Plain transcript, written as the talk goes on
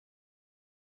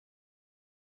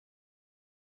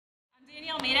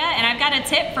Almeida, and I've got a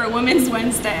tip for Women's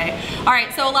Wednesday. All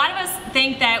right, so a lot of us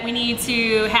think that we need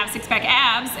to have six-pack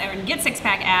abs or get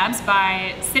six-pack abs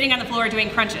by sitting on the floor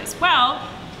doing crunches. Well,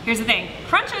 here's the thing.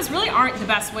 Crunches really aren't the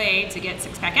best way to get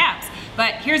six-pack abs,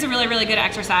 but here's a really, really good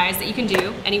exercise that you can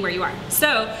do anywhere you are.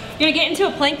 So you're gonna get into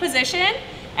a plank position,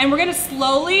 and we're gonna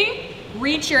slowly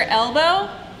reach your elbow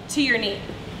to your knee.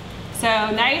 So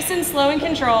nice and slow and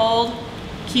controlled.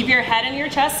 Keep your head and your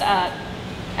chest up.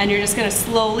 And you're just gonna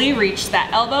slowly reach that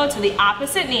elbow to the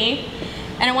opposite knee.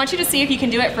 And I want you to see if you can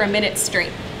do it for a minute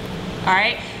straight. All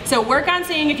right, so work on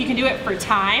seeing if you can do it for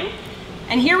time.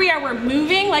 And here we are, we're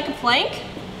moving like a plank.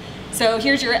 So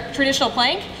here's your traditional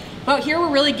plank, but here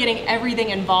we're really getting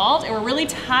everything involved and we're really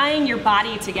tying your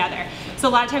body together. So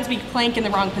a lot of times we plank in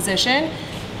the wrong position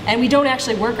and we don't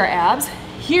actually work our abs.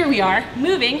 Here we are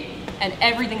moving and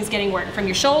everything's getting worked, from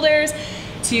your shoulders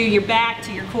to your back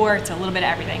to your core to a little bit of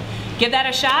everything. Give that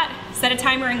a shot, set a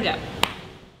timer and go.